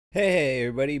Hey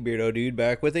everybody, Beardo Dude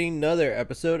back with another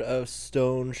episode of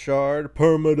Stoneshard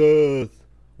Permadeath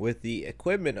with the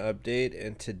equipment update,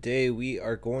 and today we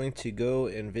are going to go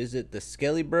and visit the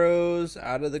Skele-Bros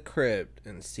out of the crypt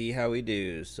and see how we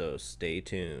do, so stay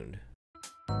tuned.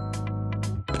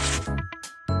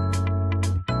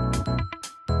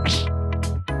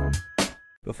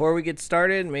 Before we get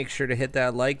started, make sure to hit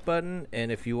that like button,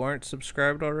 and if you aren't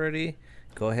subscribed already,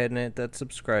 go ahead and hit that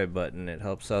subscribe button. It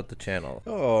helps out the channel.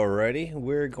 Alrighty,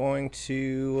 we're going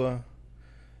to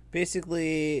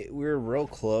basically, we're real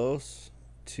close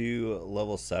to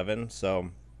level 7, so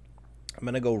I'm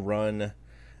gonna go run.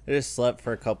 I just slept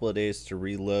for a couple of days to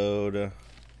reload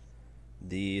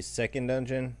the second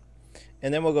dungeon,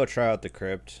 and then we'll go try out the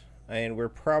crypt. And we're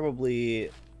probably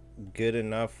good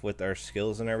enough with our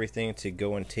skills and everything to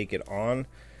go and take it on,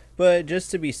 but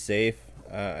just to be safe,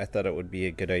 I thought it would be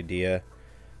a good idea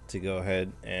to go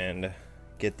ahead and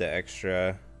get the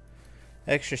extra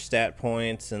stat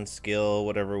points and skill,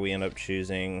 whatever we end up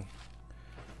choosing.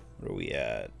 Where are we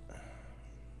at?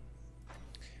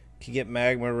 Could get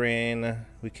magma rain.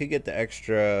 We could get the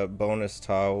extra bonus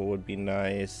towel, would be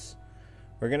nice.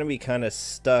 We're gonna be kind of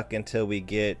stuck until we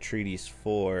get treaties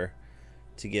 4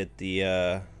 to get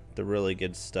the really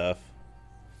good stuff.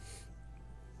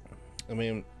 I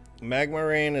mean, magma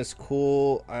rain is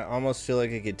cool. I almost feel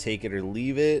like I could take it or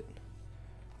leave it.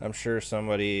 I'm sure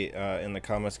somebody in the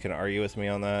comments can argue with me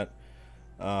on that.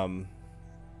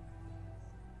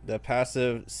 The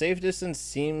passive safe distance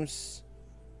seems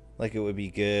like it would be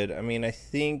good. I mean, I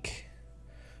think,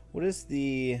 what is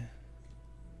the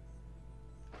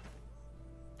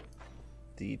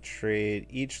trade?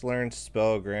 Each learned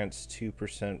spell grants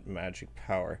 2% magic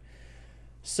power.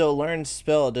 So learned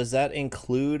spell, does that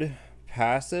include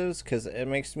passives? Because it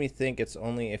makes me think it's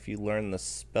only if you learn the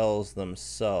spells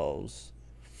themselves.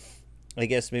 I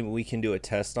guess maybe we can do a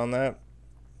test on that.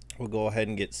 We'll go ahead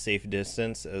and get safe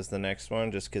distance as the next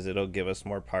one, just because it'll give us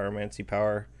more pyromancy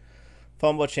power.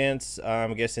 Fumble chance,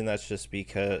 I'm guessing that's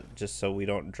just so we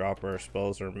don't drop our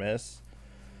spells or miss.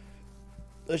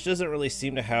 This doesn't really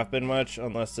seem to happen much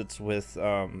unless it's with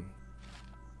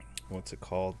what's it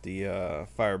called, the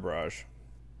fire barrage.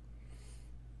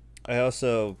 I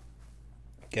also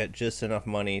get just enough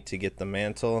money to get the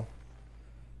mantle,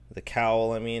 the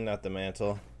cowl, I mean, not the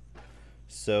mantle,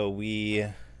 so we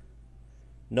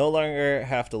no longer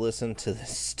have to listen to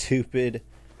this stupid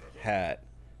hat.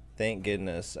 Thank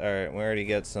goodness. Alright, we already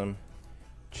got some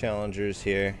challengers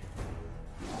here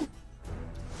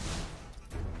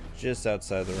just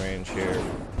outside the range here.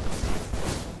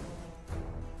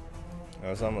 I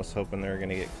was almost hoping they were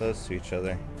gonna get close to each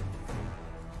other.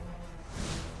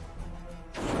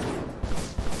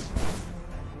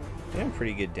 Doing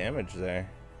pretty good damage there.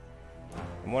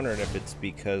 I'm wondering if it's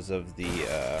because of the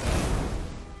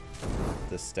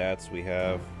stats we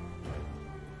have.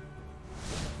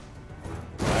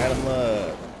 Light 'em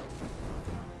up.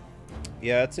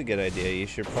 Yeah, that's a good idea. You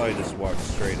should probably just walk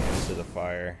straight into the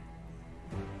fire.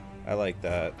 I like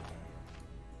that.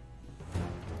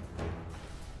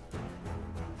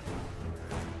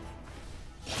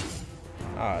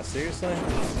 Ah, seriously?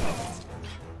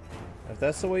 If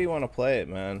that's the way you want to play it,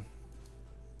 man,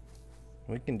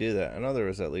 we can do that. I know there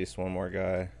was at least one more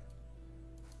guy.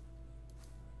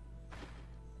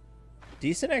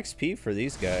 Decent XP for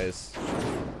these guys.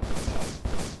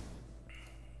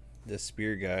 The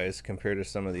spear guys compared to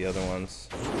some of the other ones.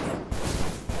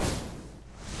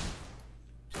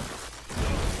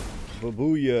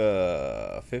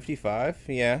 Babooyah. 55?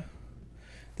 Yeah.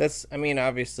 That's, I mean,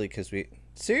 obviously, because we...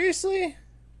 Seriously?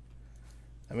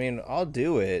 I mean, I'll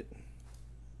do it.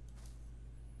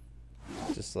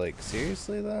 Just like,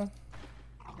 seriously though?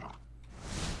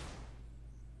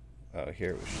 Oh,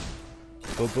 here we should.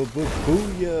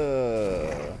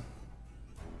 Booyah!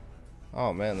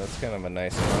 Oh man, that's kind of a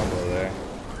nice combo there.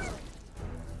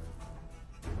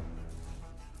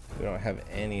 We don't have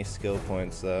any skill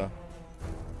points though.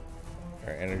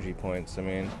 Or energy points, I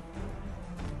mean.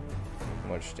 How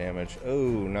much damage?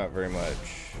 Oh, not very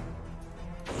much.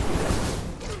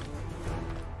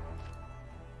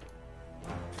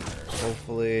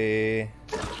 Hopefully.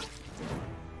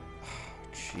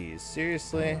 Jeez,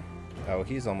 seriously? Oh,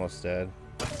 he's almost dead.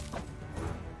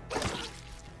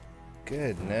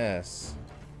 Goodness.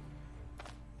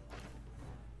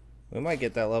 We might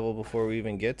get that level before we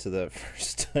even get to the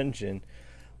first dungeon.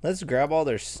 Let's grab all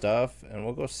their stuff and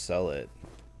we'll go sell it.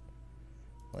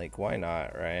 Like, why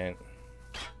not, right?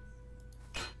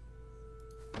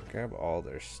 Grab all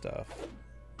their stuff.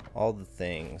 All the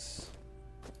things.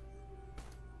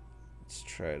 Let's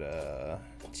try to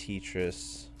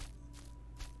Tetris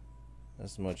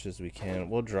as much as we can.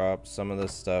 We'll drop some of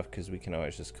this stuff because we can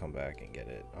always just come back and get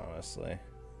it, honestly.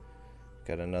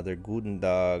 Got another Guten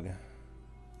Dog.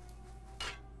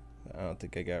 I don't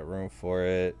think I got room for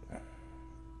it.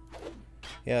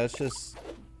 Yeah, it's just...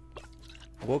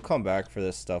 We'll come back for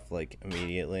this stuff, like,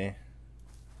 immediately.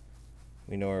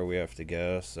 We know where we have to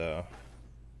go, so...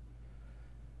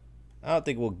 I don't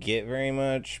think we'll get very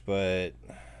much, but...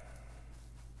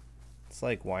 It's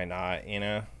like, why not, you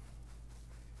know?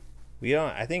 We don't...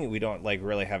 I think we don't, like,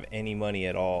 really have any money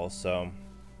at all, so...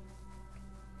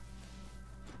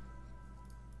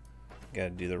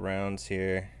 Gotta do the rounds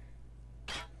here.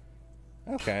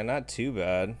 Okay, not too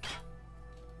bad.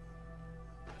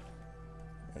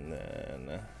 And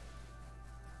then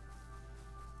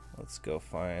let's go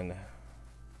find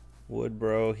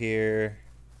Woodbro here.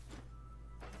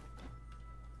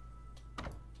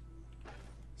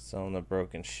 Selling the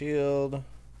broken shield.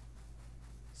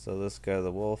 So this guy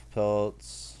the wolf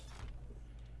pelts.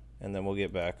 And then we'll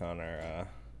get back on our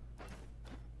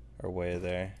way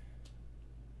there.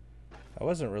 I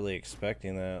wasn't really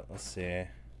expecting that. Let's see.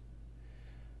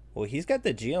 Well, he's got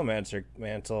the geomancer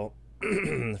mantle.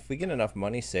 If we get enough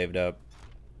money saved up,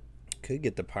 could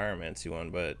get the pyromancy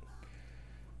one, but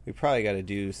we probably got to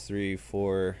do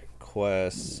 3-4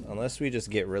 quests unless we just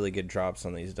get really good drops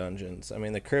on these dungeons. I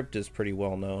mean, the crypt is pretty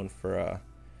well known for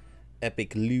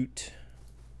epic loot.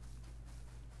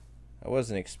 I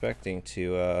wasn't expecting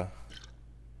to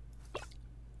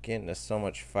get into so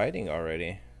much fighting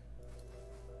already.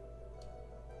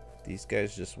 These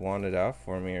guys just wanted out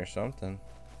for me or something.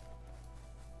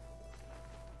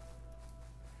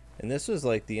 And this was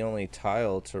like the only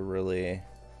tile to really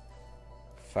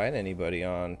fight anybody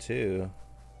on too.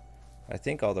 I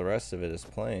think all the rest of it is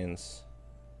plains.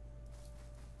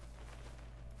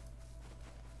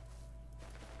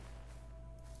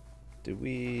 Did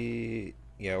we...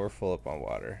 Yeah, we're full up on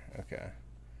water. Okay.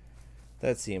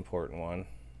 That's the important one.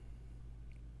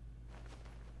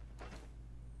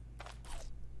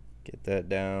 Get that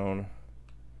down.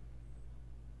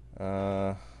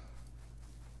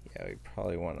 Yeah, we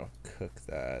probably want to cook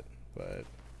that, but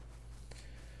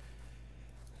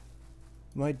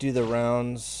might do the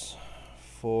rounds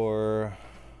for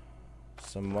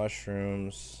some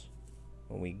mushrooms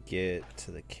when we get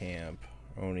to the camp,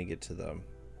 or when we get to the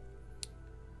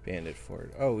bandit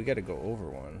fort. Oh, we got to go over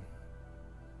one.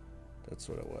 That's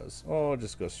what it was. Oh, we'll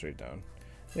just go straight down.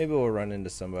 Maybe we'll run into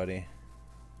somebody.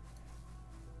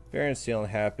 Verren's feeling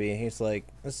happy. He's like,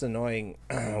 this annoying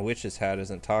witch's hat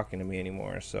isn't talking to me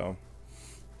anymore, so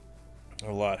I'm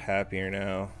a lot happier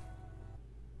now.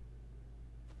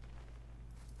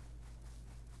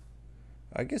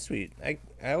 I guess I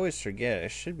always forget. I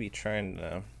should be trying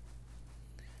to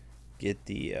get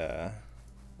the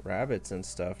rabbits and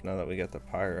stuff now that we got the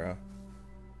pyro.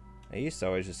 I used to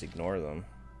always just ignore them.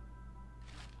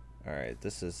 Alright,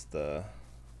 this is the...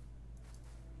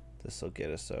 This will get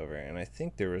us over, and I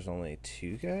think there was only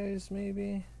 2 guys,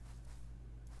 maybe?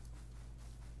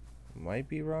 Might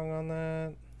be wrong on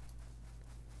that.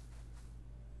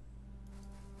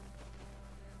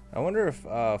 I wonder if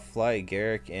Fly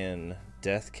Garrick and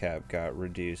Deathcap got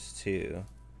reduced too.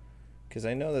 Because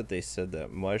I know that they said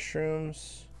that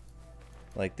mushrooms,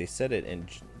 like they said it in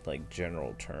like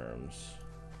general terms.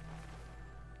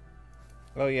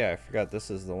 Oh yeah, I forgot this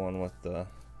is the one with the...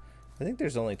 I think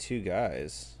there's only 2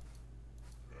 guys.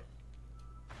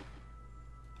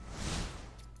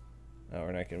 Oh,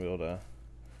 we're not gonna be able to...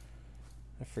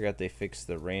 I forgot they fixed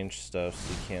the range stuff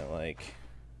so you can't like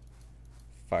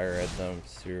fire at them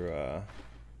through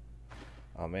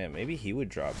oh man, maybe he would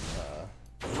drop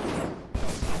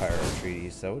pyro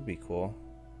treaties. That would be cool.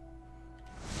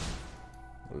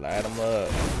 Light them up.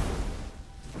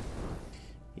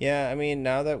 Yeah, I mean,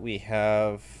 now that we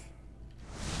have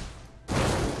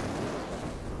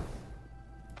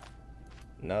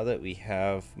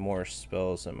more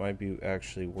spells, it might be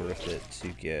actually worth it to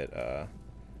get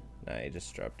nah, I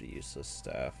just dropped a useless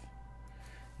staff.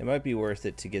 It might be worth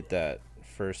it to get that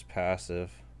first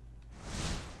passive.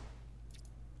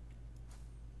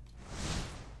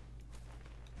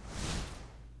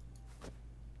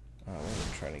 Oh,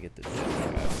 we're trying to get the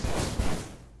jetpack.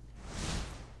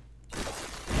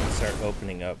 Start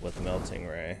opening up with melting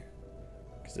ray,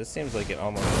 because this seems like it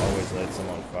almost always lights them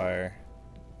on fire.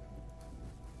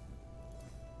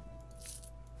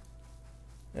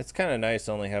 It's kind of nice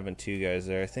only having 2 guys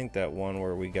there. I think that one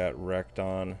where we got wrecked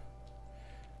on.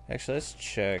 Actually, let's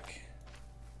check.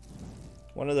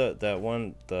 One of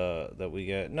that we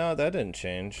got. No, that didn't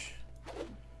change.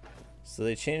 So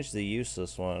they changed the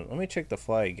useless one. Let me check the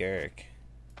Fly Garrick.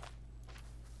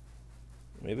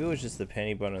 Maybe it was just the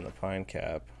penny bun and the pine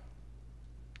cap.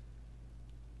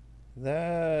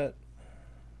 That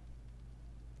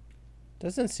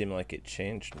doesn't seem like it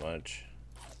changed much.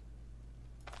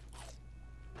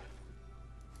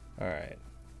 Alright.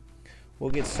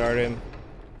 We'll get started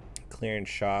clearing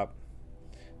shop.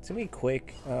 It's gonna be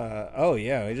quick. Oh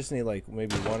yeah, I just need like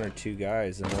maybe 1 or 2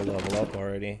 guys and we'll level up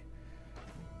already.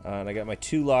 And I got my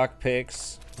 2 lock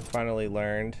picks. Finally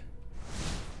learned.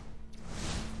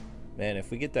 Man, if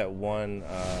we get that 1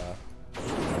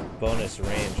 bonus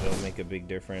range, it'll make a big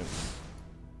difference.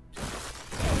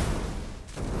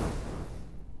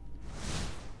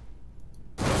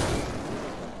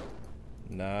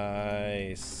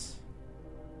 Nice.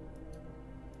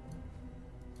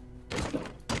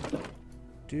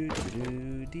 Oh,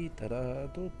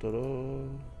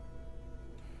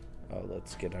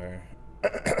 let's get our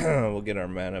we'll get our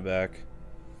mana back.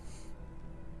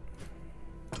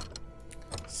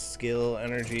 Skill,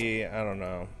 energy, I don't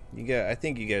know. I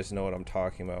think you guys know what I'm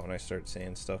talking about when I start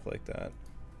saying stuff like that.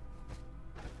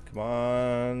 Come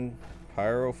on,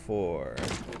 Pyro 4.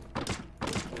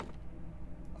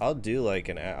 I'll do like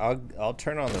I'll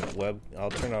turn on the web.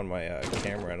 I'll turn on my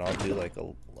camera and I'll do like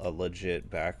a legit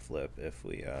backflip if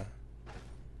we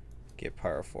get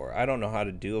Pyro 4. I don't know how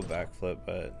to do a backflip,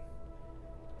 but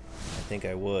I think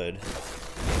I would.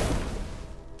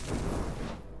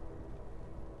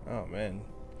 Oh man,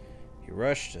 he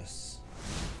rushed us.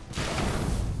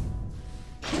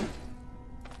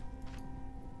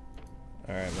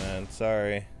 Alright man,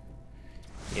 sorry.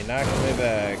 You knocked me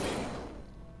back.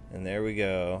 And there we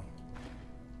go.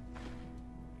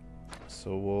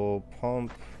 So we'll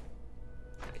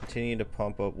continue to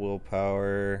pump up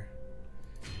willpower.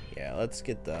 Yeah, we'll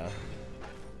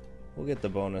get the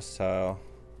bonus tile.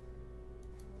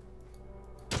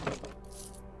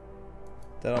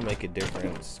 That'll make a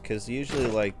difference, because usually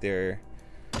like the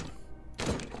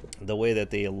way that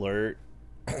they alert,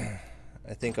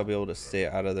 I think I'll be able to stay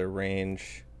out of their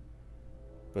range,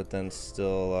 but then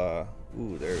still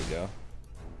ooh, there we go.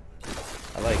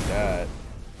 I like that.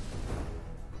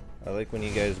 I like when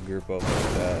you guys group up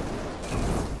like that.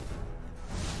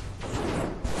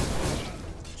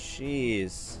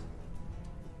 Jeez.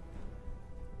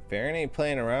 Verren ain't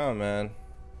playing around, man.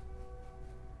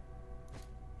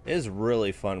 It is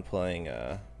really fun playing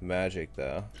Magic,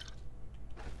 though.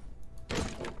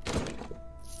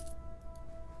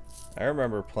 I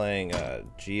remember playing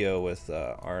Geo with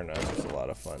Arna. It was a lot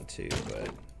of fun, too, but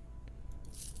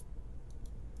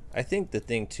I think the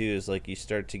thing too is like you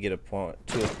start to get to a point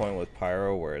with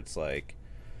Pyro where it's like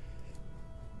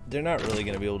they're not really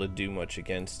going to be able to do much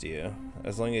against you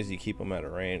as long as you keep them at a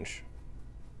range.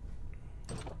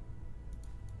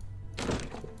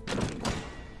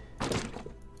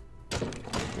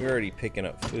 We're already picking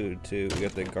up food too. We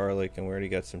got the garlic and we already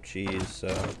got some cheese. So,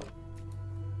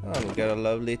 oh, we got a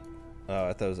lovely. Oh,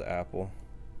 I thought it was an apple.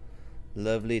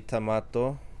 Lovely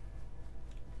tomato.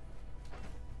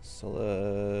 So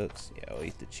let's, yeah, we'll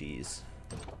eat the cheese.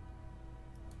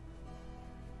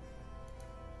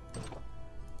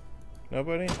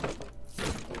 Nobody?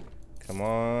 Come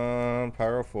on,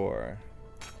 Pyro 4.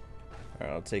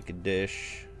 Alright, I'll take a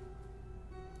dish.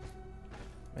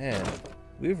 Man,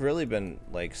 we've really been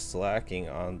like slacking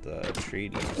on the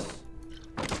treaties.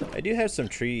 I do have some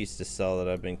treaties to sell that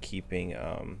I've been keeping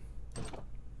in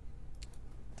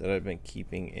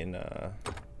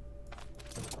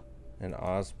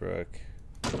Osbrook.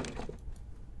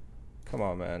 Come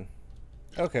on, man.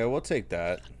 Okay, we'll take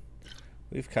that.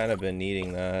 We've kind of been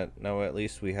needing that. Now at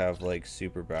least we have like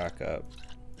super backup.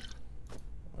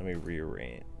 Let me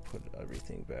rearrange, put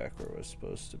everything back where it was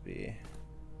supposed to be.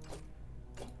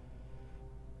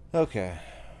 Okay.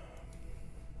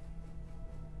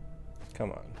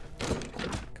 Come on.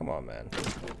 Come on, man.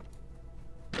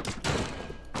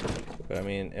 But I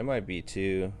mean, it might be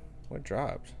too. What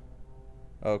dropped?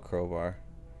 Oh, crowbar.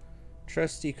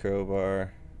 Trusty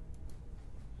crowbar.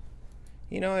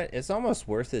 You know what? It's almost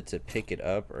worth it to pick it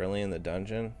up early in the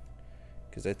dungeon,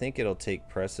 because I think it'll take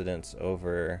precedence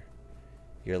over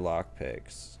your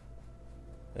lockpicks.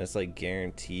 And it's like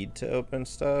guaranteed to open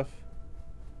stuff.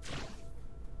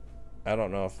 I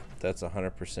don't know if that's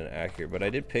 100% accurate, but I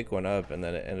did pick one up and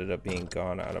then it ended up being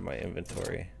gone out of my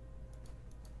inventory.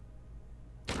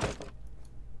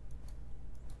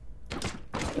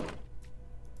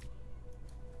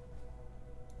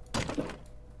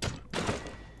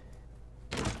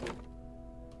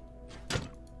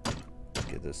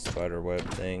 Get this spider web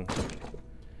thing.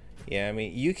 Yeah, I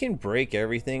mean, you can break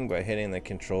everything by hitting the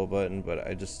control button, but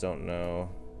I just don't know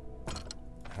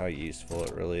how useful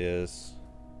it really is.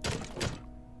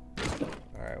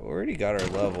 Alright, we already got our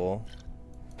level.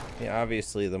 Yeah,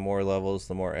 obviously the more levels,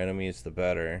 the more enemies, the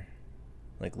better.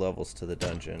 like levels to the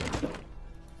dungeon.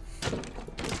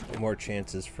 More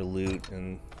chances for loot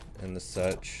and the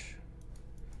such.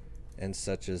 And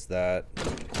such as that.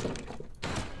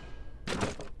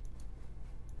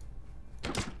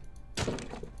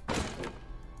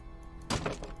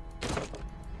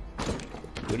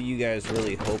 What are you guys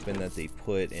really hoping that they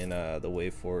put in the way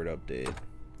forward update?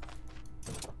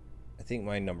 I think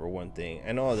my number one thing,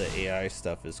 I know all the AI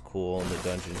stuff is cool and the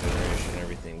dungeon generation and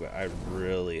everything, but I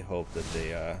really hope that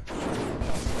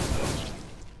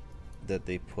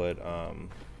they put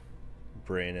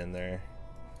brain in there.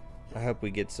 I hope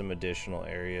we get some additional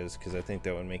areas, because I think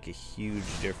that would make a huge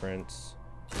difference.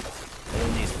 And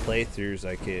in these playthroughs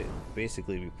I could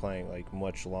basically be playing like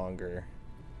much longer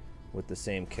with the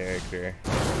same character.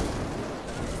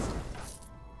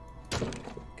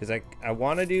 Because I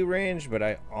want to do range, but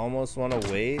I almost want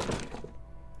to wait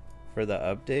for the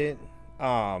update.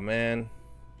 Aw, man.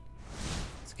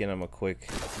 Let's get him a quick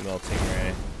melting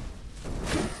ray.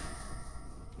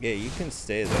 Yeah, you can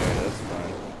stay there. That's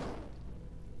fine.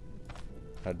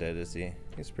 How dead is he?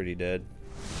 He's pretty dead.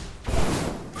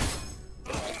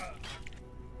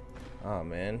 Aw,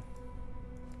 man.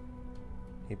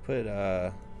 He put,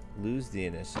 lose the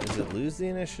initiative. Is it lose the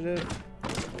initiative?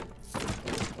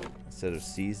 Instead of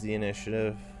seize the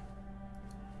initiative.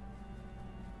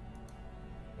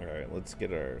 Alright, let's get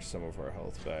some of our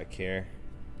health back here.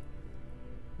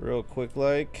 Real quick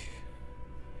like.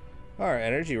 Our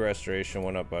energy restoration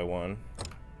went up by 1.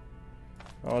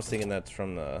 I was thinking that's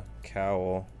from the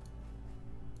cowl.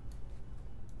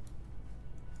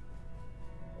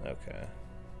 Okay.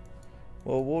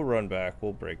 Well, we'll run back.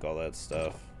 We'll break all that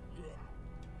stuff.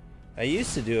 I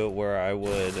used to do it where I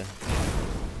would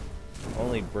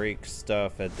only break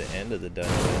stuff at the end of the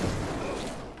dungeon.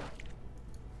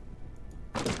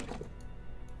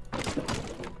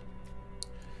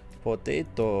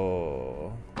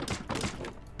 Potato.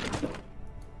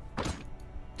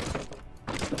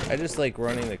 I just like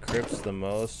running the crypts the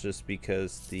most, just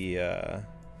because the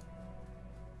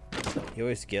you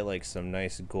always get like some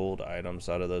nice gold items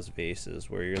out of those vases,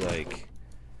 where you're like,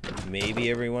 maybe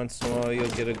every once in a while you'll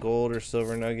get a gold or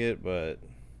silver nugget, but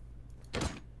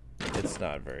it's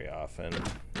not very often.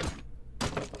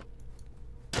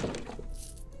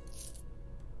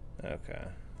 Okay.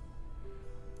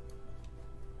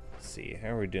 Let's see, how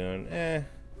are we doing?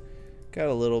 Got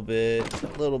a little bit of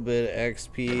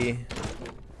XP.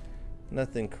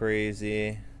 Nothing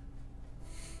crazy.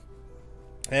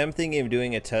 I am thinking of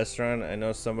doing a test run. I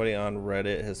know somebody on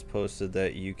Reddit has posted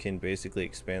that you can basically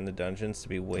expand the dungeons to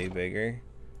be way bigger.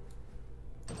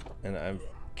 And I'm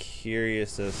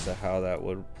curious as to how that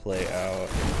would play out.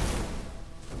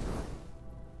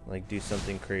 Like do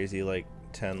something crazy like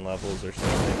 10 levels or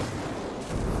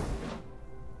something.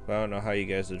 But I don't know how you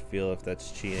guys would feel if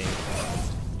that's cheating.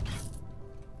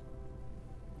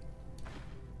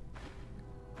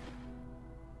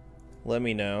 Let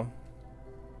me know.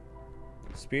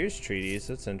 Spears treaties,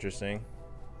 that's interesting.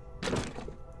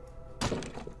 At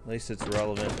least it's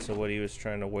relevant to what he was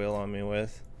trying to wail on me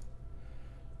with.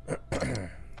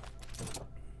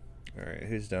 Alright,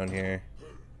 who's down here?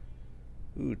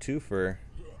 Ooh, twofer.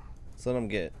 Let's let him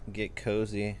get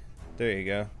cozy. There you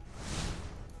go.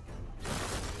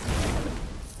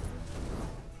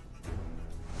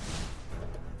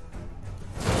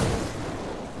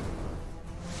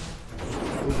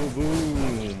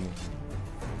 Boom.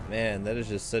 Man, that is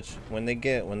just such, when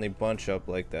they bunch up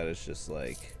like that, it's just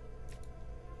like,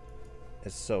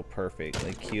 it's so perfect.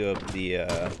 Like cue up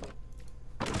the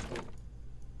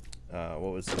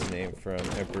what was his name from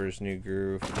Emperor's New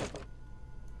Groove?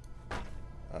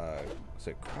 Was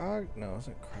it Krog? No, it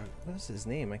wasn't Krog. What is his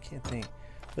name? I can't think.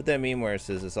 But that meme where it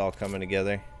says it's all coming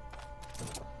together.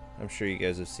 I'm sure you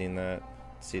guys have seen that.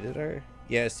 See,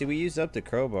 yeah, see, we used up the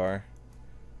crowbar.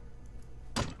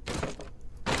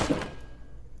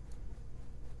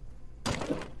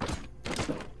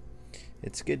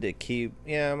 It's good to keep.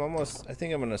 Yeah, I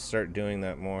think I'm gonna start doing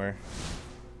that more.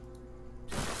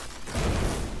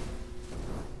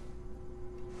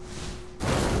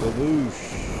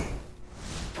 Baboosh.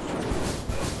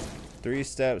 3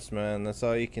 steps, man. That's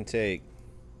all you can take.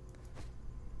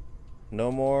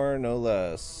 No more, no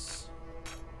less.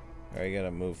 Alright, I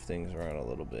gotta move things around a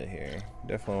little bit here.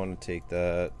 Definitely want to take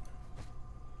that.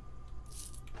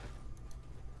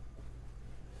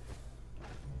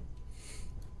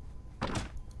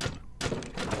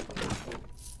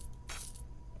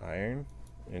 Iron,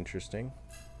 interesting.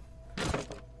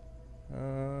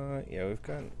 Yeah, we've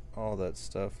got all that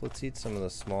stuff. Let's eat some of the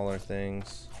smaller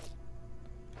things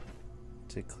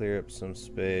to clear up some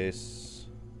space.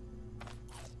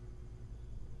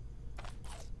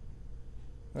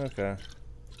 Okay.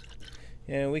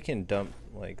 Yeah, we can dump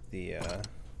like the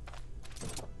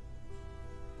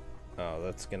oh,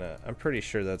 that's gonna, I'm pretty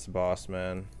sure that's boss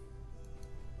man.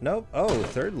 Nope. Oh,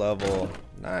 3rd level.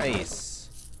 Nice.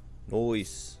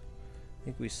 Nice. I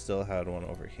think we still had one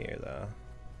over here though.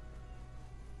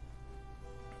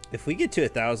 If we get to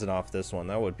 1,000 off this one,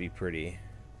 that would be pretty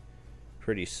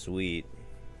sweet.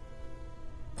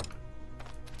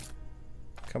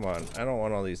 Come on, I don't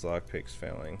want all these lockpicks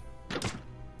failing.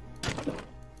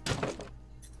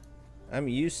 I'm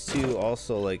used to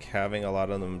also like having a lot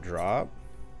of them drop,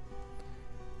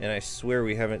 and I swear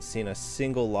we haven't seen a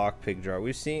single lockpick drop.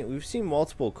 We've seen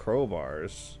multiple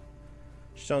crowbars.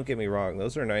 Just don't get me wrong,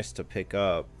 those are nice to pick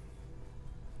up,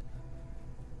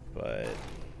 but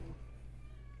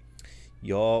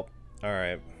y'all, all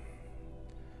right,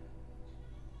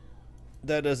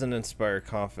 that doesn't inspire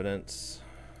confidence.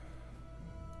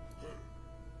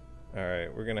 All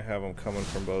right, we're gonna have them coming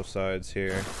from both sides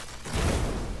here.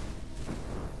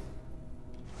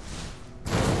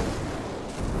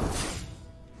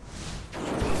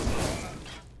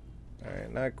 All right,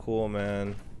 not cool,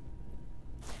 man.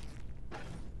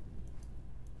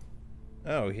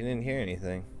 Oh, he didn't hear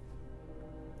anything.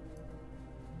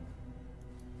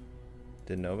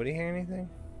 Did nobody hear anything?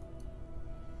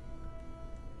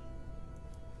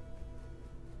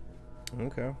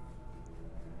 Okay.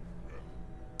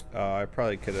 Oh, I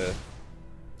probably could have.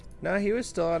 Nah, he was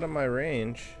still out of my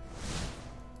range.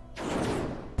 Yeah,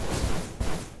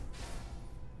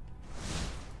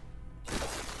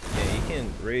 you can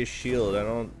raise shield.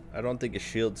 I don't think a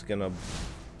shield's gonna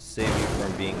save you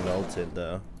from being melted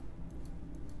though.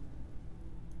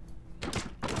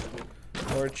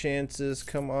 More chances,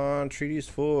 come on, treaties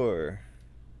 4.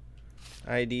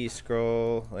 ID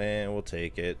scroll, and we'll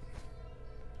take it.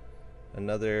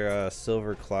 Another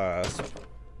silver clasp.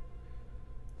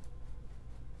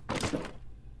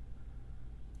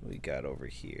 We got over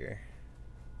here.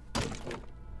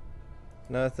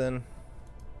 Nothing.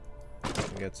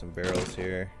 We got some barrels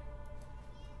here.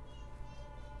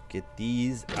 Get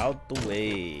these out the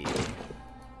way.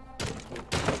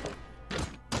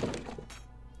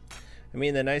 I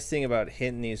mean, the nice thing about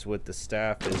hitting these with the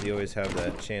staff is you always have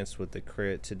that chance with the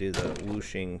crit to do the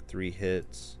whooshing 3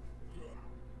 hits.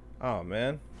 Oh,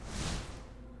 man.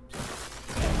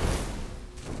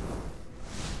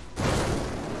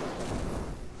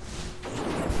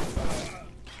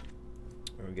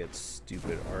 We get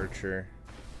stupid archer.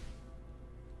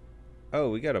 Oh,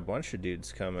 we got a bunch of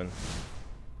dudes coming.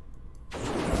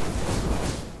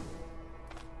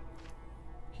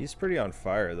 He's pretty on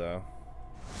fire, though.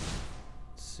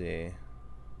 See.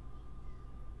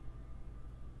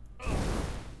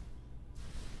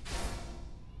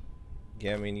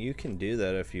 Yeah, I mean, you can do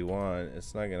that if you want.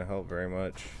 It's not gonna help very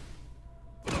much.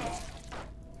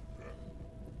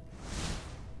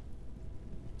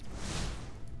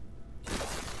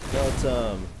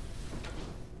 But,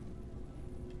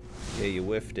 yeah, you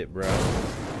whiffed it, bro.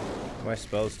 My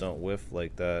spells don't whiff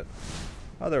like that.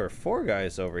 Oh, there were 4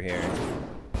 guys over here.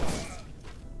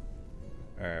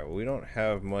 Alright, well, we don't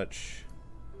have much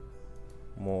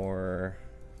more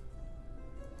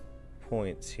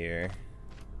points here.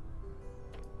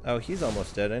 Oh, he's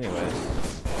almost dead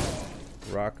anyways.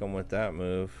 Rock him with that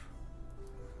move.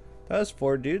 That was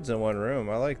 4 dudes in one room.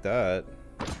 I like that.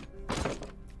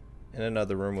 In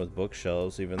another room with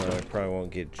bookshelves, even though I probably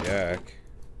won't get jack.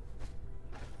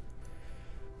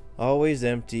 Always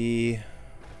empty.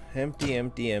 Empty,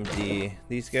 empty, empty.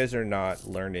 These guys are not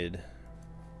learned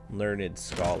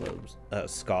scholars.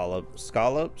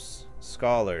 Scholars.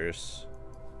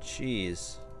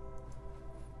 Jeez.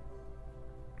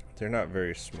 They're not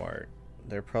very smart.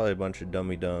 They're probably a bunch of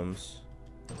dummy dumbs.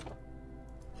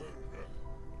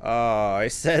 Oh, I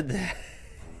said that.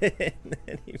 And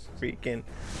then he freaking.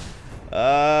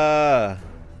 Alright,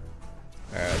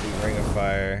 we ring of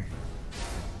fire.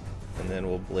 And then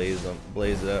we'll blaze them.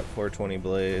 Blaze it up. 420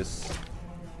 blaze.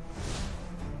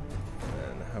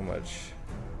 And how much?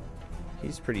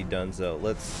 He's pretty dunzo.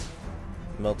 Let's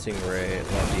melting ray,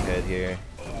 lumpy head here.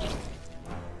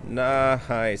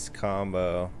 Nice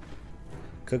combo.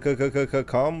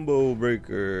 Combo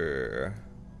breaker.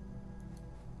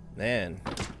 Man,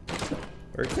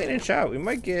 we're cleaning shot. We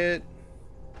might get.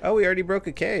 Oh, we already broke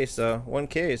a K, so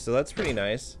 1K, so that's pretty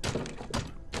nice.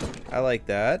 I like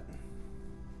that.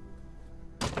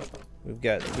 We've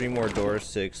got 3 more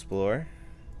doors to explore.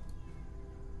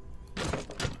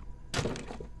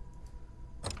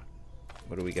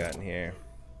 What do we got in here?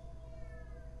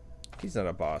 He's not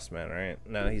a boss man, right?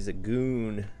 No, he's a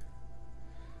goon.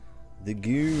 The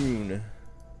goon.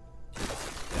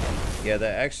 Yeah,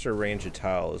 that extra range of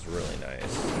tile is really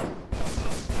nice.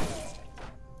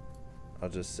 I'll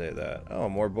just say that. Oh,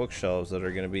 more bookshelves that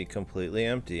are going to be completely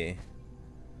empty.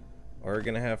 Or we're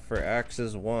going to have for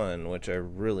Axes 1, which I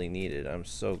really needed. I'm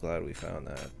so glad we found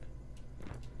that.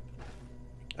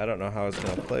 I don't know how I was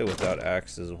going to play without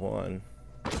Axes 1.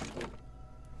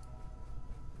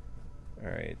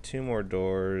 Alright, 2 more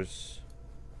doors.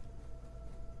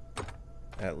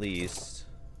 At least.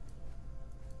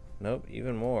 Nope,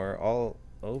 even more. All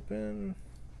open?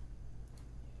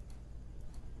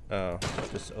 Oh,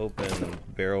 just open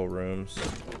barrel rooms.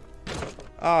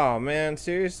 Oh man,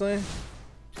 seriously?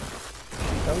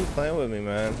 Don't be playing with me,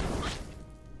 man.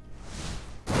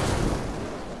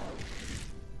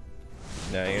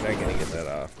 No, you're not gonna get that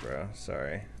off, bro.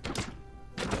 Sorry.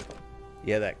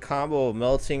 Yeah, that combo of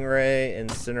Melting Ray,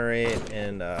 Incinerate,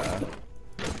 and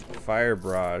Fire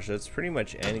Barrage, that's pretty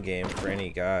much endgame for any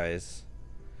guys.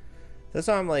 That's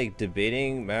why I'm like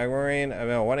debating Magma Rain. I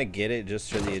mean, I want to get it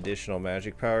just for the additional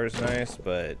magic power is nice,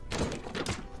 but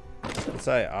since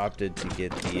I opted to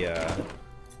get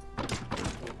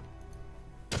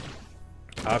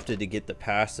the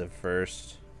passive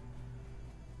first,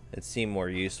 it seemed more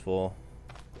useful,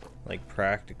 like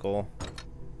practical.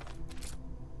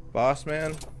 Boss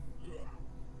man,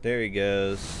 there he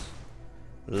goes.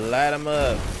 Light him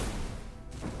up.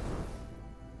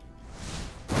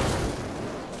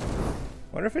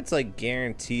 Wonder if it's like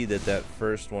guaranteed that that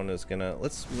first one is gonna.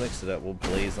 Let's mix it up. We'll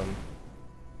blaze him.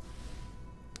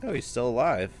 Oh, he's still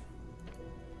alive.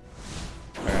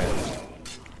 Alright.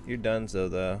 You're donezo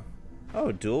though.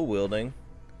 Oh, dual wielding.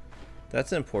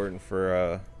 That's important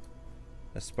for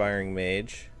aspiring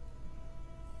mage.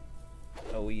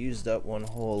 Oh, we used up one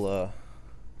whole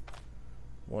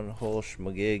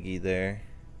schmagigi there.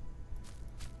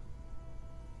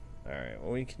 Alright,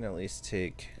 well we can at least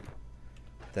take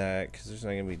that because there's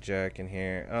not gonna be jack in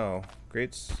here. Oh,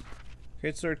 great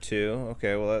sword 2.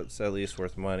 Okay, well that's at least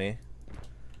worth money.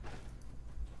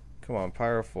 Come on,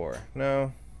 Pyro 4.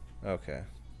 No? Okay.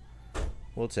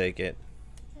 We'll take it.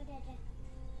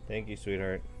 Thank you,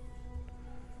 sweetheart.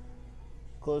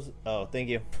 Close. Oh, thank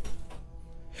you.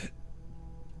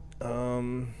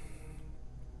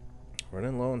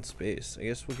 Running low on space. I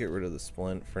guess we'll get rid of the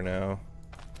splint for now.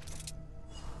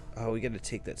 Oh, we gotta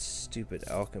take that stupid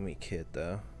alchemy kit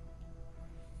though.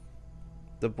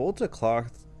 The bolt of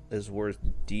cloth is worth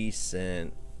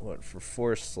decent. What, for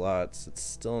 4 slots? It's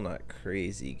still not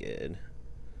crazy good.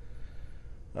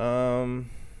 Not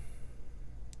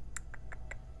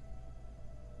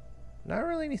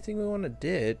really anything we want to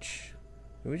ditch.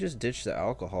 Maybe just ditch the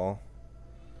alcohol.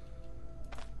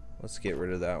 Let's get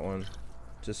rid of that one,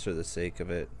 just for the sake of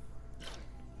it.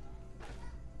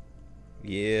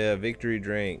 Yeah, victory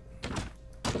drink.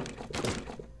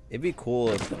 It'd be cool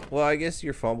if, well, I guess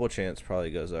your fumble chance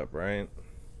probably goes up, right?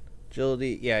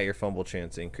 Agility, yeah, your fumble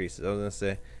chance increases. I was gonna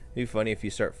say, it'd be funny if you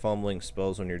start fumbling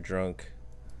spells when you're drunk.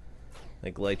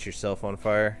 Like light yourself on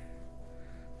fire.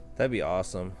 That'd be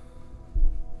awesome.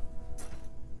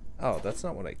 Oh, that's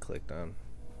not what I clicked on.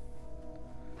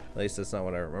 At least that's not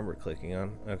what I remember clicking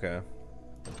on. Okay.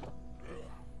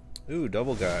 Ooh,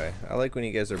 double guy. I like when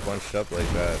you guys are bunched up like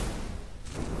that.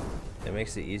 It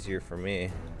makes it easier for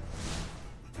me.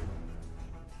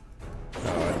 Oh,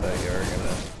 I thought you were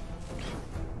gonna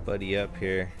buddy up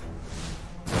here.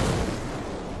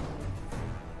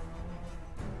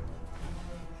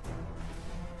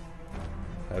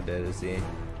 How dead is he?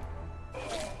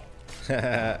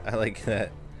 I like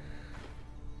that.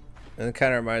 And it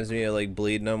kind of reminds me of like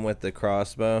bleeding them with the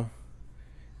crossbow.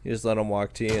 You just let them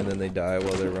walk to you and then they die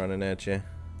while they're running at you.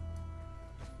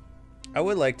 I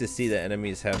would like to see the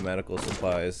enemies have medical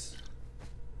supplies.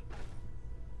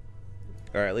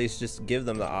 Or at least just give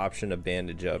them the option to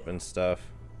bandage up and stuff.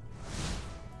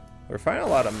 We're finding a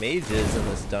lot of mages in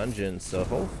this dungeon, so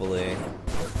hopefully...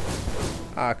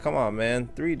 Ah, come on, man.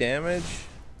 3 damage?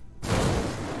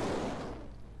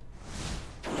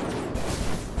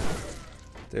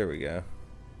 There we go.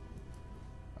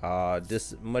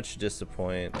 Much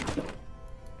disappoint.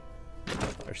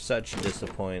 Or such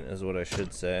disappoint is what I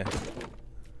should say.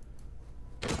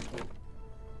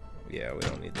 Yeah, we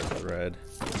don't need the thread.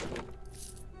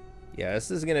 Yeah,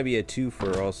 this is gonna be a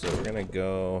 2-for also. We're gonna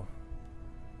go...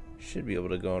 Should be able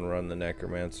to go and run the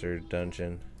necromancer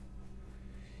dungeon.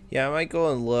 Yeah, I might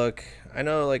go and look. I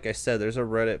know, like I said, there's a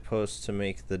Reddit post to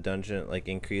make the dungeon, like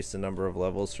increase the number of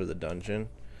levels for the dungeon.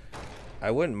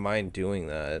 I wouldn't mind doing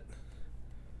that.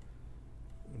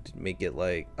 Make it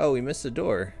like, oh, we missed a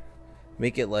door.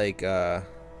 Make it like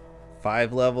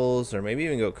 5 levels, or maybe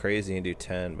even go crazy and do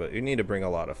 10, but you need to bring a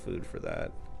lot of food for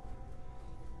that.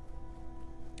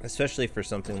 Especially for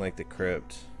something like the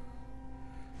crypt.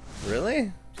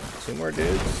 Really? 2 more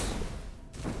dudes?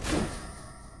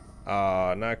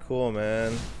 Aw, not cool,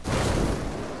 man.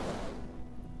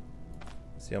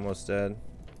 Is he almost dead?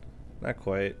 Not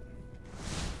quite.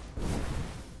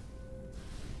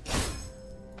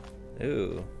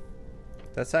 Ooh.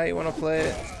 That's how you want to play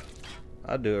it?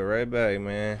 I'll do it right back,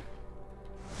 man.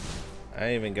 I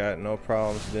ain't even got no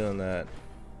problems doing that.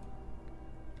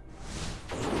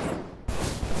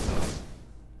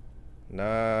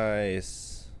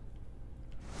 Nice.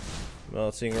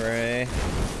 Melting ray.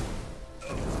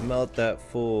 Melt that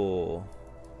fool.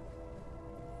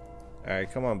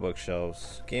 Alright, come on,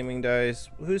 bookshelves. Gaming dice.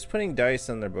 Who's putting dice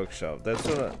on their bookshelf?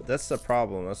 That's the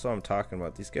problem. That's what I'm talking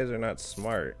about. These guys are not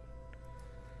smart.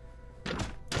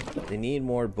 They need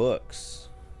more books.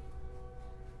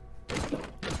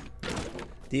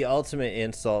 The ultimate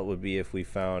insult would be if we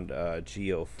found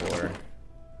Geo4.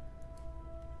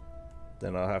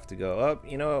 Then I'll have to go up.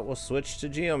 You know what? We'll switch to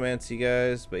Geomancy,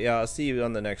 guys. But yeah, I'll see you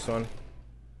on the next one.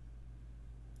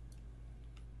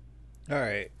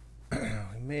 Alright.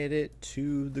 We made it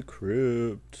to the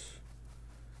crypt.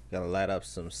 Gotta light up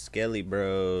some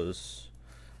Skele-Bros.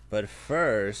 But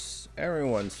first,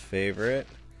 everyone's favorite,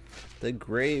 the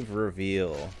grave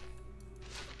reveal.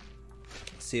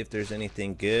 See if there's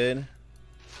anything good.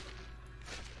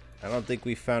 I don't think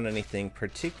we found anything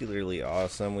particularly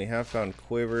awesome. We have found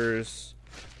quivers.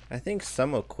 I think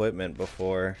some equipment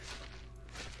before.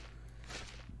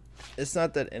 It's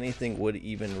not that anything would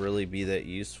even really be that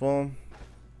useful.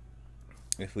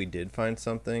 If we did find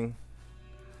something,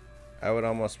 I would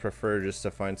almost prefer just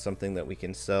to find something that we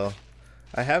can sell.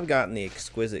 I have gotten the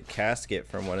exquisite casket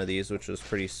from one of these, which was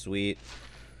pretty sweet.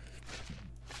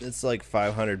 It's like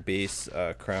 500 base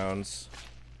crowns.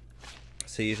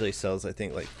 So it usually sells, I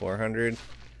think, like 400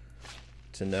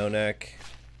 to no neck.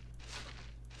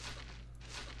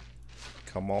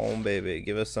 Come on, baby.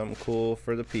 Give us something cool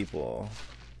for the people.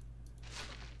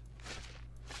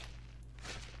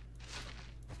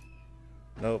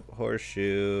 Nope.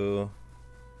 Horseshoe.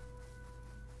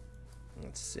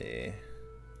 Let's see.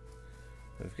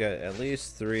 We've got at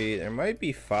least 3. There might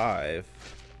be 5.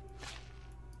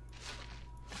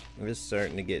 It's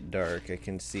starting to get dark, I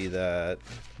can see that,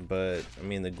 but I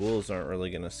mean the ghouls aren't really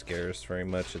going to scare us very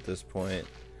much at this point.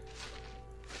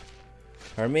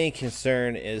 Our main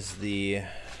concern is the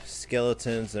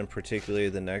skeletons, and particularly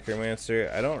the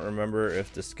necromancer. I don't remember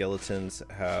if the skeletons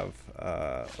have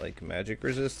like magic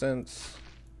resistance.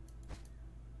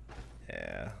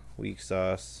 Yeah, weak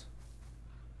sauce.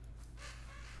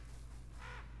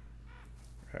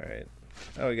 Alright.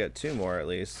 Oh, we got 2 more at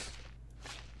least.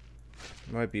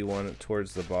 Might be one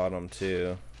towards the bottom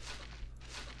too.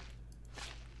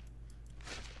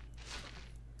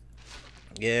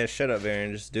 Yeah, shut up,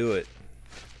 Verren. Just do it.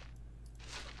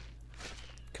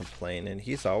 Complaining.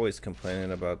 He's always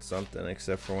complaining about something,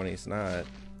 except for when he's not.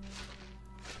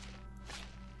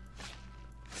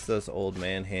 It's those old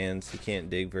man hands. He can't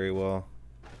dig very well.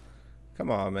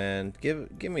 Come on, man. Give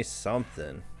me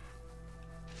something.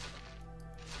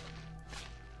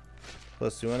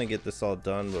 Plus, we want to get this all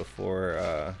done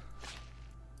before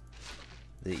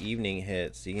the evening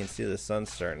hits. You can see the sun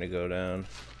starting to go down.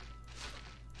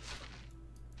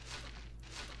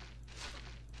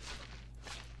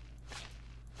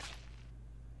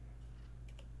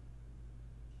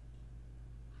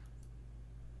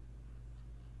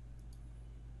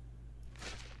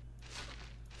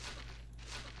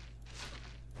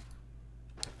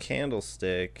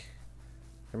 Candlestick.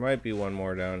 There might be one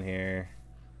more down here.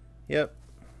 Yep.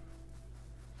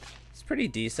 It's pretty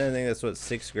decent. I think that's what,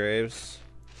 6 graves.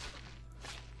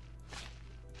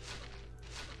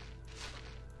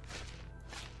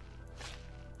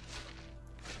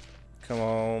 Come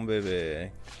on,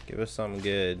 baby. Give us something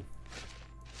good.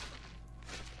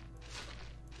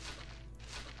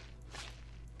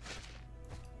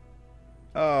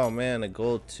 Oh man, a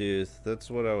gold tooth. That's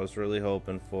what I was really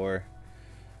hoping for.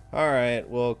 Alright,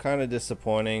 well, kind of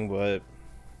disappointing, but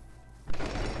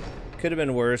could have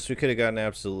been worse. We could have gotten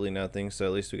absolutely nothing, so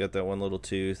at least we got that one little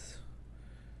tooth.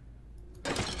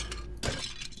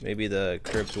 Maybe the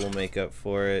crypt will make up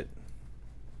for it.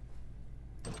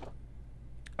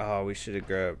 Oh, we should have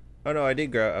grabbed... Oh no, I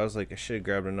did grab... I was like, I should have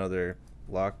grabbed another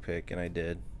lockpick, and I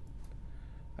did.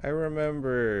 I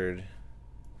remembered.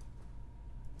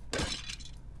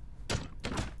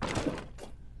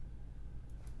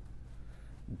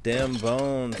 Them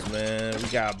bones, man. We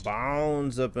got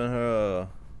bones up in her.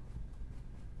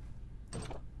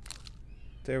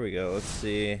 There we go. Let's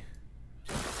see.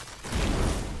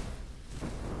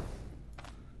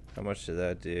 How much did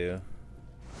that do?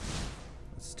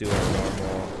 Let's do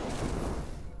our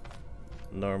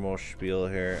normal spiel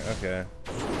here. Okay.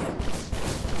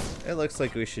 It looks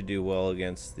like we should do well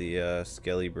against the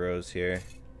Skele-Bros here.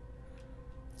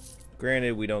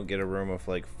 Granted, we don't get a room of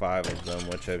like 5 of them,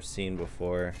 which I've seen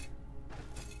before.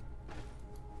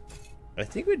 I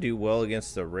think we do well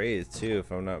against the Wraith too, if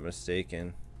I'm not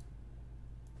mistaken.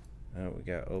 Oh, we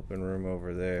got open room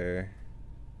over there.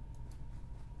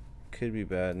 Could be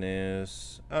bad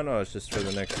news. Oh no, it's just for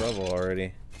the next level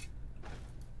already.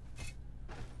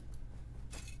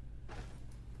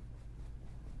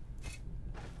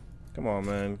 Come on,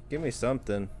 man. Give me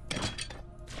something.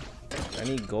 I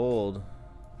need gold.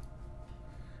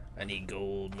 I need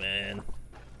gold, man.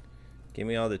 Give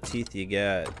me all the teeth you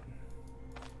got.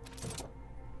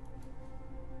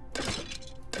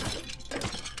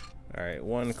 Alright,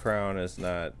 1 crown is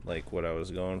not like what I was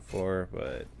going for,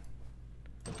 but...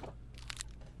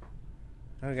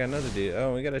 Oh, we got another dude.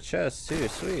 Oh, we got a chest too.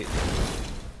 Sweet.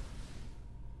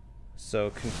 So,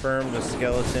 confirm the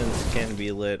skeletons can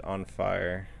be lit on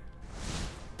fire.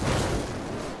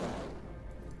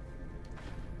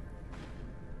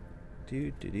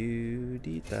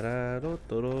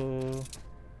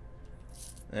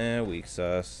 And weak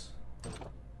sauce.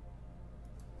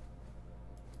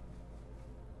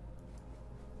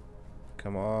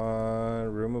 Come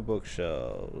on, room of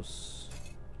bookshelves.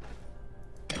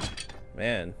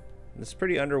 Man, this is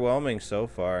pretty underwhelming so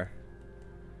far.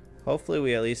 Hopefully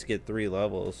we at least get 3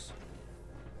 levels.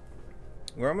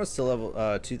 We're almost to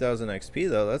level 2000 XP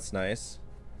though, that's nice.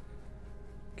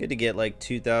 Good to get like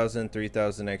 2000,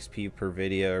 3000 XP per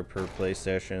video or per play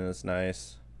session is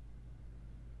nice.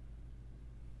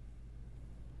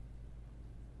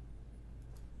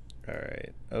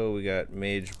 Alright, oh we got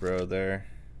Mage Bro there.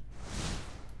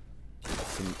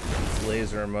 Let's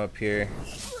laser him up here.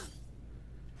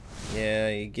 Yeah,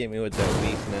 you get me with that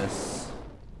weakness.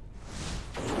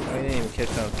 Oh, he didn't even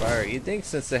catch on fire. You'd think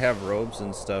since they have robes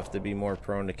and stuff, they'd be more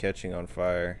prone to catching on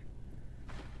fire.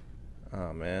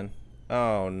 Oh, man.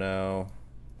 Oh, no.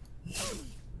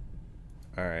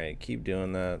 Alright, keep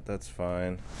doing that. That's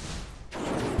fine.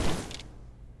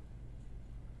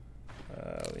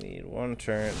 We need 1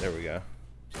 turn. There we go.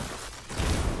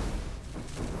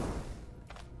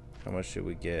 How much should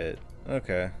we get?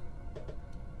 Okay.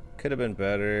 Could have been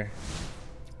better.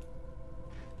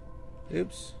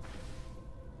 Oops.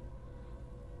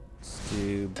 Let's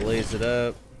do blaze it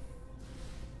up.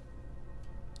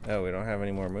 Oh, we don't have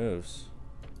any more moves.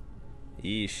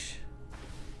 Yeesh.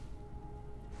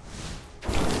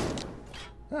 Oh.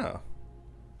 Well,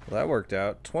 that worked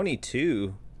out.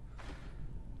 22.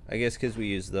 I guess because we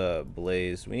use the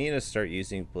blaze. We need to start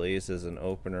using blaze as an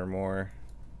opener more.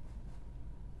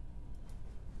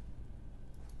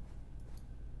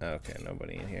 Okay,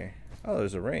 nobody in here. Oh,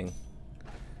 there's a ring.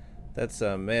 That's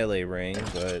a melee ring,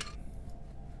 but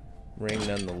ring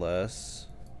nonetheless.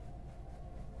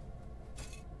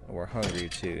 Oh, we're hungry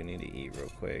too. Need to eat real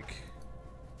quick.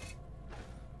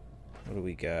 What do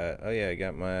we got? Oh yeah, I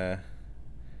got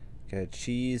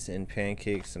cheese and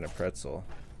pancakes and a pretzel.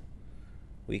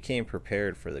 We came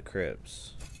prepared for the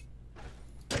crypts.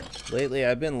 Lately,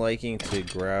 I've been liking to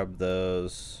grab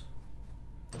those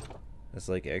as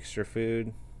like extra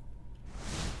food.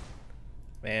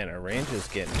 Man, our range is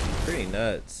getting pretty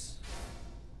nuts.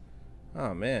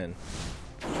 Oh man.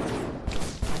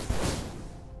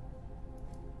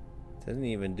 Didn't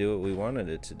even do what we wanted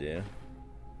it to do.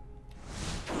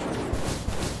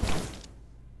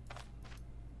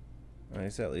 Oh,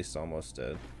 he's at least almost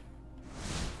dead.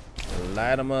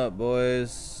 Light him up,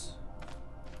 boys.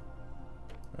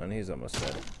 Oh, and he's almost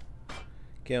dead.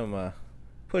 Give him a...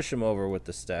 Push him over with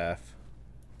the staff.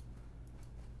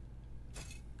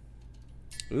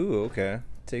 Ooh, okay.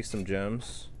 Take some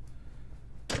gems.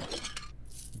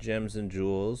 Gems and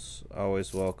jewels.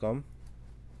 Always welcome.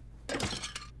 Let's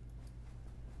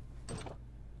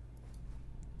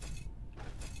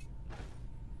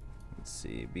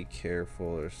see. Be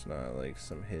careful there's not like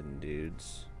some hidden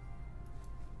dudes.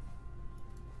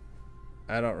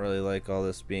 I don't really like all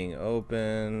this being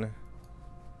open.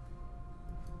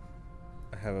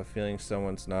 I have a feeling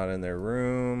someone's not in their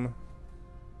room.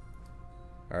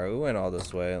 Alright, we went all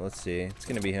this way. Let's see. It's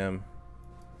gonna be him.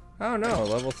 Oh no,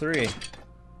 level 3.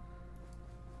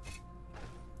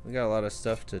 We got a lot of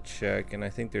stuff to check, and I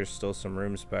think there's still some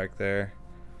rooms back there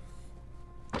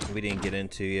we didn't get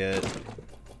into yet.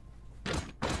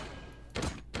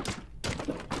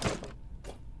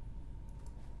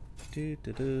 Do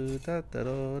do do da da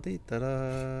da dee da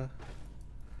da.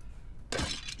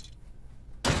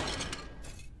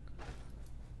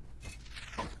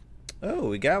 Oh,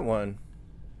 we got one.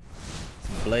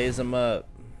 Let's blaze them up.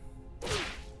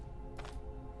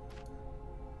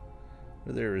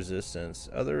 What are their resistance?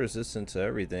 Other resistance to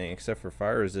everything except for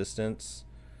fire resistance.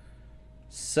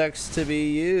 Sucks to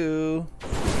be you.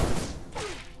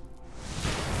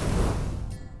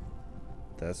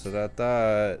 That's what I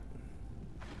thought.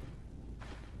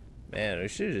 Man, we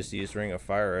should have just used Ring of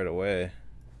Fire right away.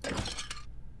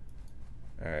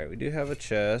 Alright, we do have a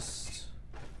chest.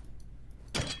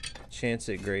 Chance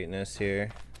at greatness here.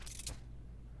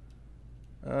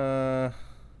 Ugh,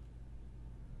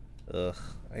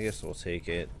 I guess we'll take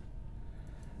it.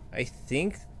 I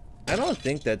don't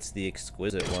think that's the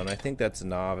exquisite one. I think that's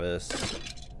novice.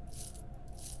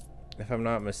 If I'm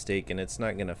not mistaken, it's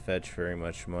not gonna fetch very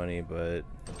much money, but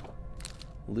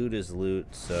loot is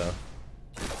loot, so.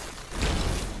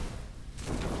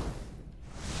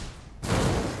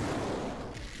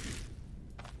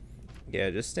 Yeah,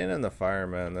 just stand in the fire,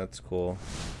 man. That's cool.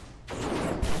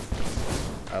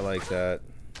 I like that.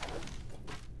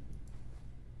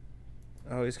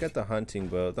 Oh, he's got the hunting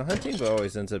bow. The hunting bow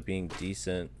always ends up being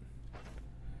decent.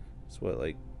 It's what,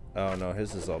 like... Oh, no,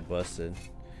 his is all busted.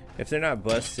 If they're not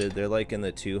busted, they're like in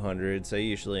the 200s. I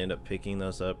usually end up picking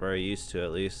those up, or I used to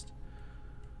at least.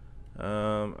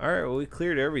 Alright, well, we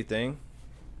cleared everything.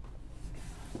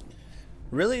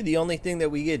 Really, the only thing that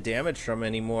we get damage from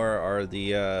anymore are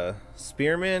the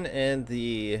spearmen and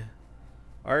the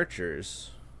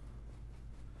archers.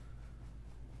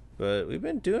 But we've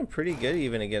been doing pretty good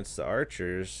even against the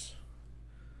archers.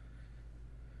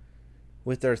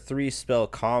 With our 3-spell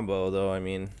combo, though, I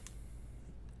mean,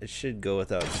 it should go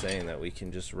without saying that we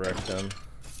can just wreck them.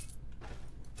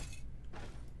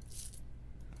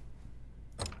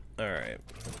 Alright.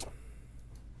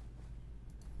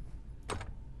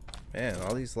 Man,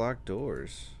 all these locked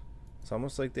doors. It's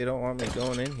almost like they don't want me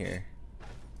going in here.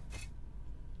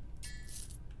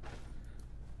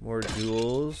 More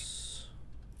jewels.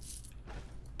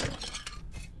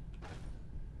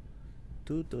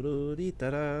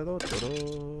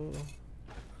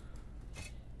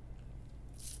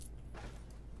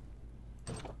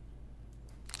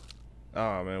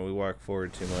 Oh man, we walk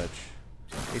forward too much.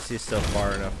 At least he's still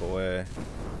far enough away.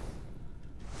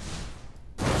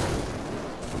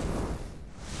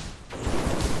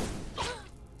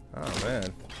 Oh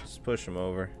man, just push him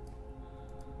over.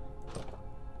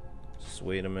 Just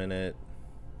wait a minute.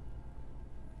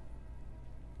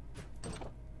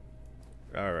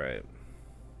 Alright.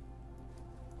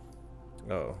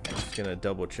 Oh, I'm just gonna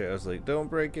double check. I was like, don't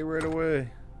break it right away.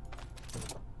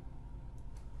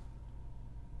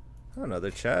 Oh,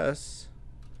 another chest.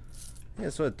 Yeah,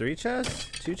 it's what, 3 chests?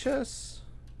 2 chests?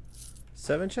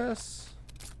 7 chests?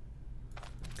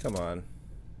 Come on.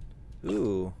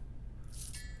 Ooh.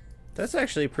 That's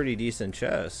actually a pretty decent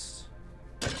chest.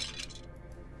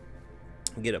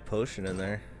 Get a potion in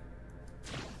there.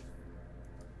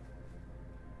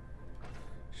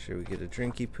 Sure, we get a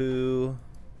drinky poo.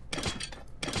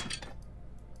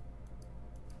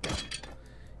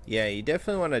 Yeah, you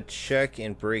definitely want to check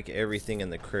and break everything in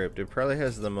the crypt. It probably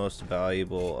has the most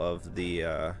valuable of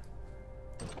the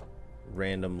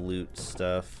random loot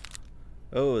stuff.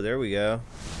 Oh, there we go.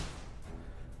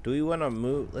 Do we want to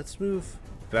move? Let's move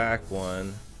back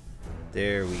one.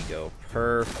 There we go.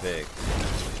 Perfect.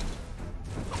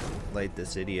 Light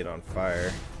this idiot on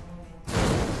fire.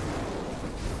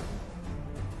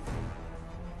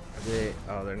 Are they?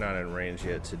 Oh, they're not in range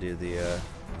yet to do the.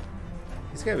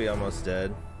 He's gotta be almost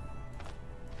dead.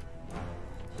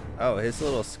 Oh, his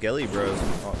little Skele-Bros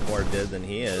more dead than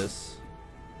he is.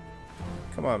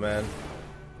 Come on, man.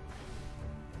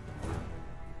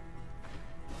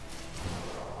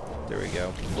 There we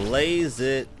go. Blaze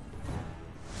it.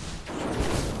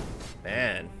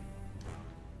 Man.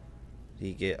 Did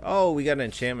he get... Oh, we got an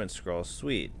enchantment scroll.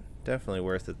 Sweet. Definitely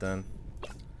worth it then.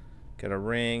 Got a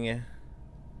ring.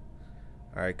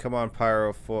 Alright, come on,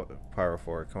 Pyro 4.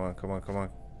 Come on, come on, come on.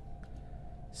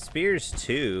 Spears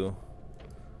 2.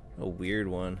 A weird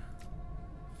one.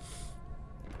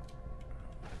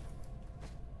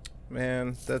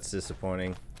 Man, that's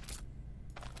disappointing.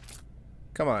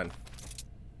 Come on.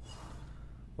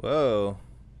 Whoa.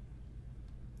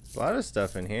 A lot of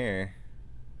stuff in here.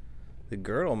 The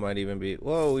girdle might even be...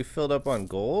 Whoa, we filled up on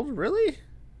gold? Really?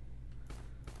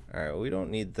 Alright, we don't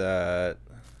need that.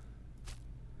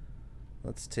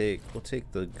 We'll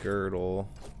take the girdle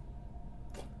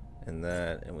and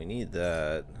that, and we need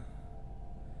that.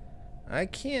 I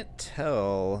can't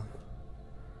tell.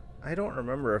 I don't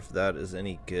remember if that is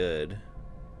any good.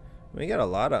 We got a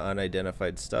lot of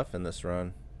unidentified stuff in this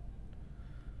run.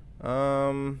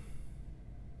 We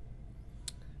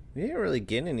didn't really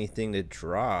get anything to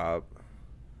drop.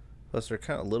 Plus we're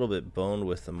kind of a little bit boned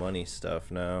with the money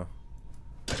stuff now.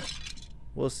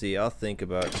 We'll see. I'll think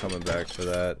about coming back for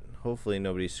that. Hopefully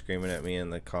nobody's screaming at me in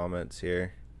the comments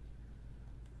here.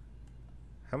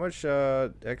 How much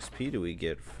XP do we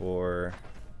get for...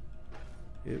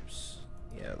 Oops.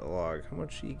 Yeah, the log. How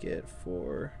much do you get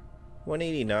for...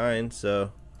 189,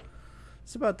 so...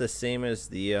 It's about the same as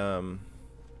the,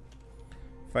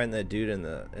 find that dude in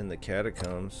the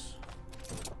catacombs.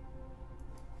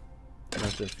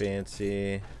 Nothing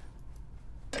fancy.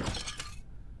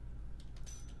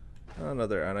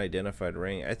 Another unidentified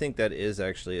ring. I think that is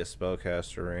actually a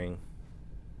spellcaster ring.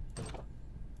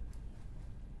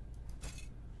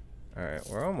 Alright,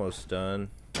 we're almost done.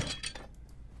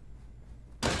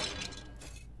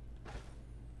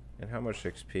 And how much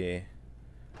XP?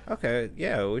 Okay,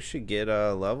 yeah, we should get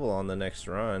a level on the next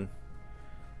run.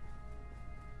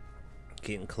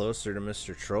 Getting closer to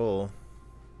Mr. Troll.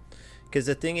 Because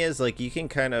the thing is, like, you can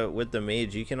kind of, with the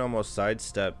mage, you can almost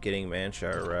sidestep getting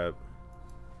Manshire rep.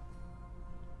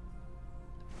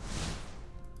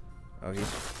 Oh,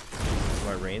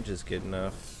 my range is good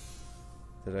enough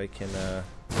that I can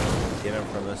get him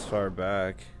from this far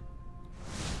back.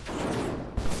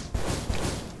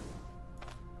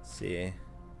 Let's see.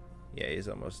 Yeah, he's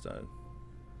almost done.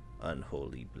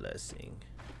 Unholy blessing.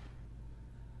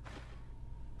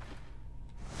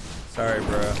 Sorry,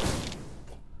 bro.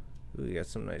 Ooh, we got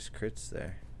some nice crits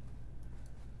there.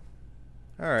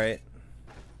 Alright.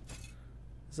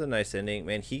 This is a nice ending.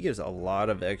 Man, he gives a lot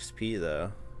of XP,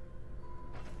 though.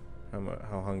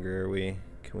 How hungry are we?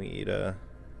 Can we eat a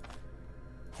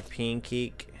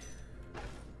pancake?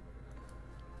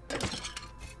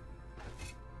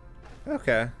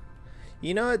 Okay.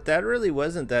 You know what? That really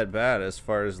wasn't that bad as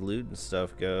far as loot and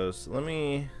stuff goes. Let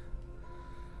me...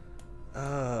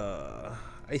 I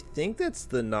think that's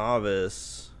the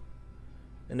novice.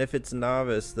 And if it's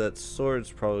novice, that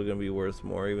sword's probably going to be worth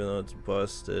more, even though it's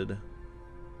busted.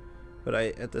 But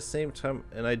at the same time,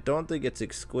 and I don't think it's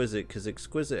exquisite, because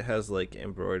exquisite has like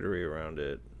embroidery around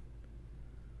it.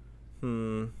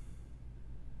 If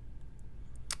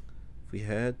we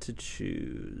had to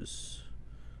choose.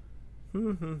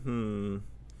 And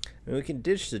we can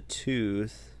ditch the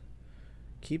tooth,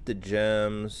 keep the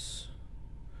gems.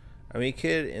 I mean, you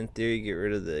could, in theory, get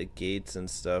rid of the gates and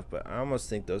stuff, but I almost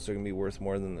think those are going to be worth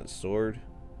more than the sword.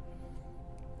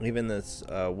 Even this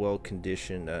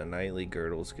well-conditioned knightly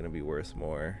girdle is going to be worth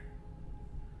more.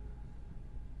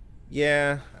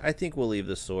 Yeah, I think we'll leave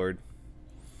the sword.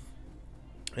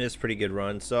 It's a pretty good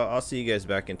run, so I'll see you guys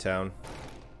back in town.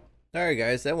 Alright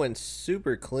guys, that went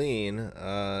super clean.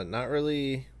 Not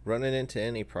really running into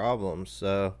any problems,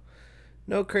 so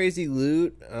no crazy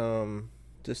loot.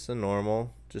 Just the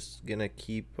normal. Just gonna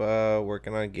keep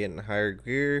working on getting higher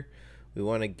gear. We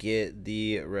want to get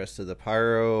the rest of the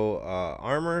pyro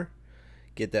armor,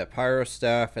 get that pyro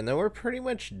staff, and then we're pretty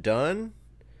much done.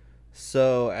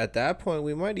 So at that point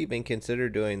we might even consider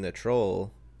doing the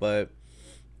troll, but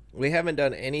we haven't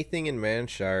done anything in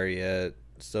Manshire yet,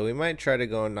 so we might try to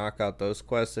go and knock out those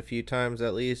quests a few times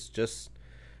at least, just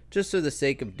for the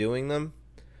sake of doing them.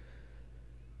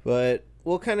 But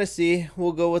we'll kind of see.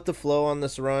 We'll go with the flow on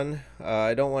this run.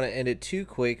 I don't want to end it too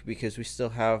quick because we still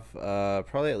have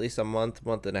probably at least a month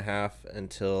and a half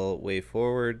until way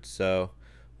forward. So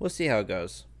we'll see how it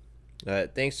goes.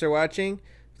 Thanks for watching.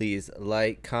 Please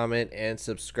like, comment, and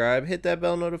subscribe. Hit that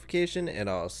bell notification, and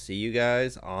I'll see you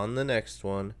guys on the next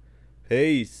one.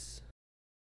 Peace.